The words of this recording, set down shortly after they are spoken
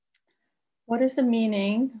What is the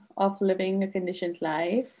meaning of living a conditioned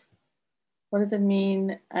life? What does it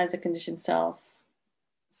mean as a conditioned self?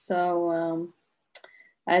 So,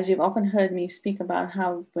 as you've often heard me speak about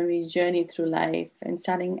how when we journey through life and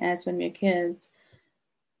starting as when we're kids,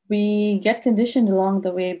 we get conditioned along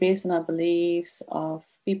the way based on our beliefs of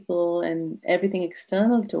people and everything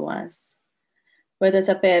external to us, whether it's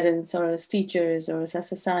our parents or as teachers or as a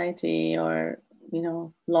society or,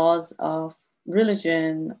 laws of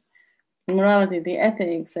religion, morality, the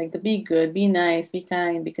ethics, like the be good, be nice, be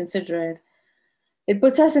kind, be considerate. It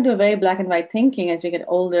puts us into a very black and white thinking as we get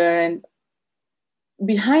older. And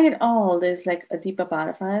behind it all, there's like a deeper part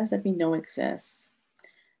of us that we know exists,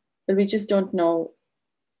 but we just don't know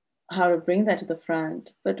how to bring that to the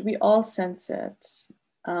front. But we all sense it.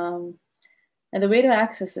 Um, and the way to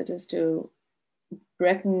access it is to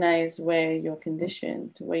recognize where you're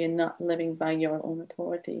conditioned, where you're not living by your own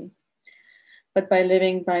authority, but by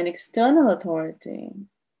living by an external authority.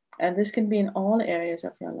 And this can be in all areas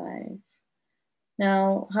of your life.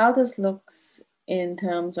 Now, how this looks in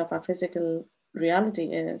terms of our physical reality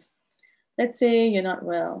is, let's say you're not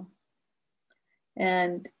well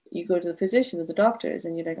and you go to the physician or the doctors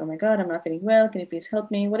and you're like, oh my God, I'm not feeling well. Can you please help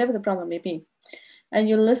me? Whatever the problem may be. And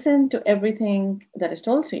you listen to everything that is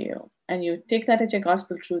told to you and you take that as your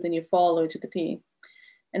gospel truth and you follow it to the T.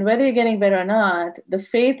 And whether you're getting better or not, the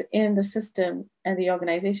faith in the system and the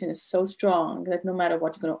organization is so strong that no matter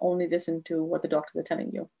what, you're going to only listen to what the doctors are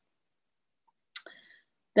telling you.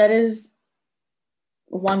 That is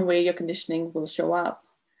one way your conditioning will show up.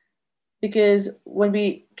 Because when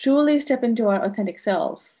we truly step into our authentic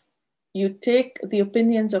self, you take the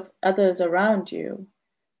opinions of others around you,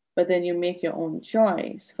 but then you make your own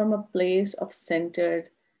choice from a place of centered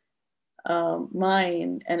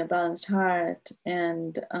mind and a balanced heart.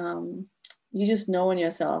 And you just know in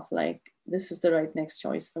yourself, like, this is the right next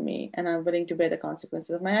choice for me. And I'm willing to bear the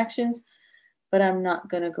consequences of my actions, but I'm not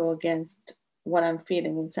going to go against what I'm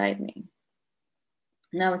feeling inside me.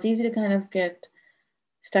 Now, it's easy to kind of get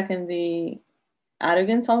stuck in the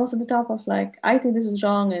arrogance almost at the top of like, I think this is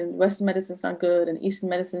wrong and Western medicine's not good and Eastern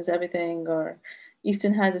medicine is everything, or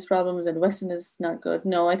Eastern has its problems and Western is not good.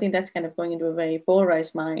 No, I think that's kind of going into a very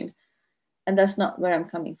polarized mind. And that's not where I'm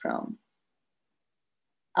coming from.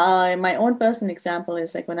 My own personal example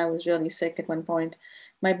is like when I was really sick at one point,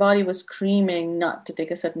 my body was screaming not to take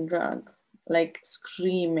a certain drug, like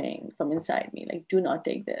screaming from inside me, like, do not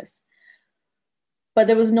take this. But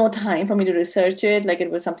there was no time for me to research it. Like, it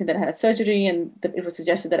was something that had surgery and it was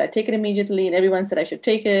suggested that I take it immediately and everyone said I should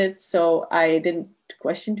take it. So I didn't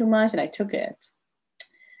question too much and I took it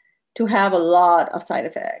to have a lot of side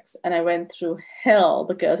effects. And I went through hell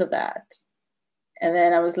because of that. And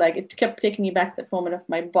then I was like, it kept taking me back to that moment of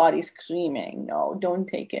my body screaming, no, don't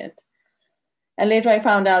take it. And later I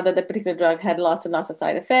found out that the particular drug had lots and lots of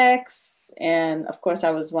side effects. And of course,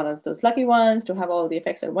 I was one of those lucky ones to have all the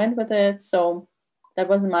effects that went with it. So that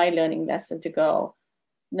was my learning lesson, to go,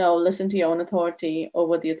 no, listen to your own authority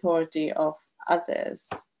over the authority of others.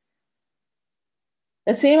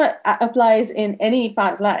 The same applies in any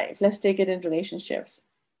part of life. Let's take it in relationships.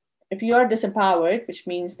 If you are disempowered, which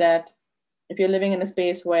means that if you're living in a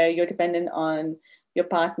space where you're dependent on your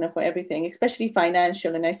partner for everything, especially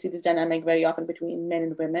financial, and I see this dynamic very often between men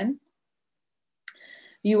and women,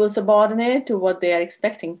 you will subordinate to what they are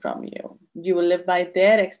expecting from you. You will live by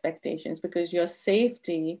their expectations because your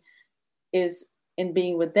safety is in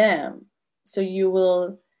being with them. So you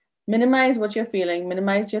will minimize what you're feeling,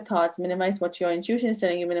 minimize your thoughts, minimize what your intuition is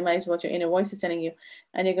telling you, minimize what your inner voice is telling you,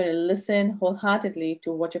 and you're going to listen wholeheartedly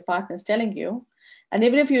to what your partner is telling you. And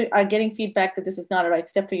even if you are getting feedback that this is not a right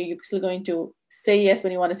step for you, you're still going to say yes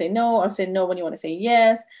when you want to say no, or say no when you want to say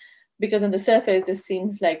yes, because on the surface, this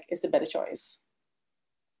seems like it's the better choice.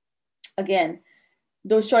 Again,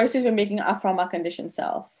 those choices we're making are from our conditioned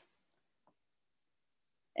self.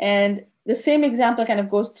 And the same example kind of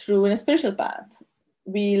goes through in a spiritual path.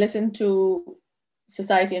 We listen to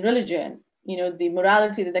society and religion, the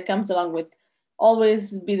morality that comes along with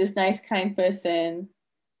always be this nice, kind person.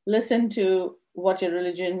 Listen to what your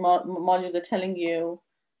religion modules are telling you.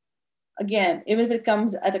 Again, even if it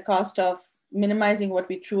comes at the cost of minimizing what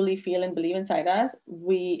we truly feel and believe inside us,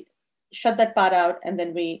 we shut that part out and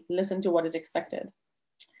then we listen to what is expected.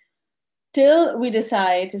 Till we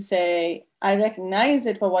decide to say, I recognize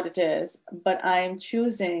it for what it is, but I'm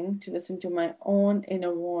choosing to listen to my own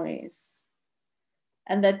inner voice.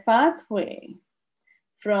 And that pathway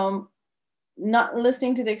from not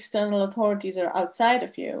listening to the external authorities or outside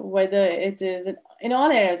of you, whether it is in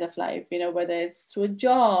all areas of life, whether it's through a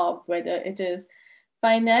job, whether it is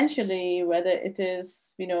financially, whether it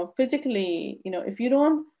is, physically, if you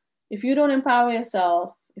don't If you don't empower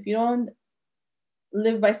yourself, if you don't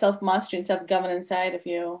live by self-mastery and self-governance inside of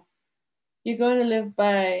you, you're going to live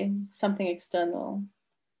by something external.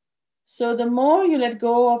 So the more you let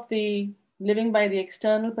go of the living by the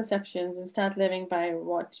external perceptions and start living by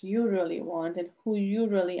what you really want and who you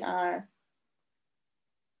really are,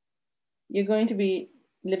 you're going to be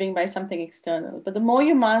living by something external. But the more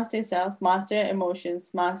you master yourself, master your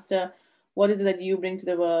emotions, master what is it that you bring to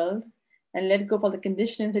the world, and let go of all the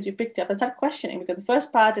conditionings that you picked up and start questioning, because the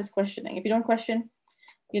first part is questioning. If you don't question,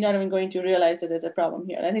 you're not even going to realize that there's a problem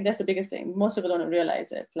here. And I think that's the biggest thing. Most people don't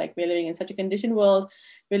realize it. Like, we're living in such a conditioned world.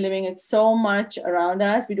 We're living in so much around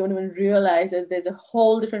us. We don't even realize that there's a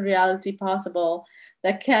whole different reality possible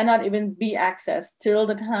that cannot even be accessed till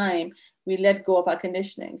the time we let go of our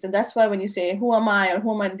conditionings. And that's why when you say, who am I, or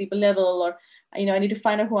who am I at a deeper level, or, I need to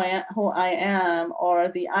find out who I am, or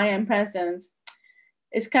the I am presence,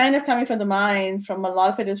 it's kind of coming from the mind. From a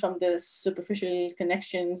lot of it is from the superficial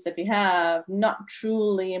connections that we have, not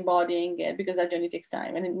truly embodying it, because that journey takes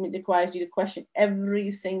time and it requires you to question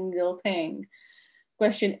every single thing.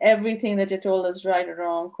 Question everything that you're told is right or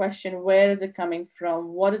wrong. Question, where is it coming from?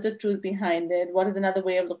 What is the truth behind it? What is another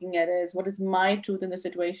way of looking at it? What is my truth in the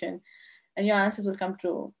situation? And your answers will come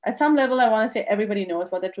true. At some level, I want to say everybody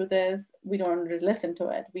knows what the truth is. We don't listen to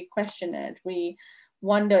it. We question it. We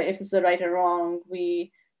wonder if it's the right or wrong.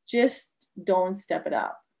 We just don't step it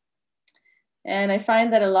up. And I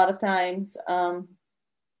find that a lot of times,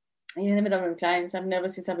 even with my clients, I've never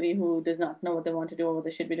seen somebody who does not know what they want to do or what they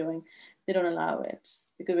should be doing. They don't allow it,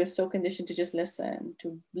 because we're so conditioned to just listen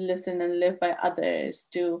and live by others,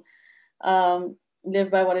 to live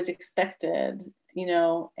by what is expected,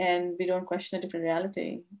 and we don't question a different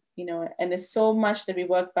reality, and there's so much that we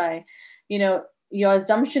work by, your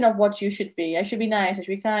assumption of what you should be. I should be nice, I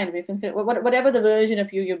should be kind, whatever the version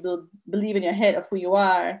of you believe in your head of who you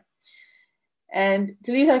are. And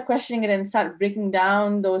to really start questioning it and start breaking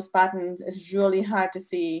down those patterns, is really hard to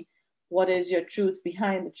see what is your truth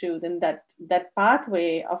behind the truth. And that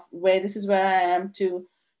pathway of where this is where I am to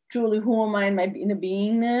truly who am I in my inner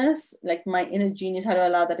beingness, like my inner genius, how to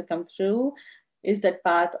allow that to come through, is that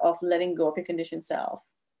path of letting go of your conditioned self,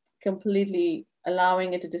 completely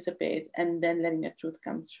allowing it to dissipate, and then letting your truth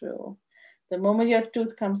come through. The moment your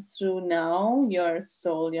truth comes through, now your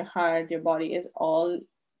soul, your heart, your body is all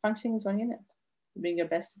functioning as one unit. Bring your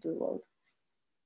best to the world.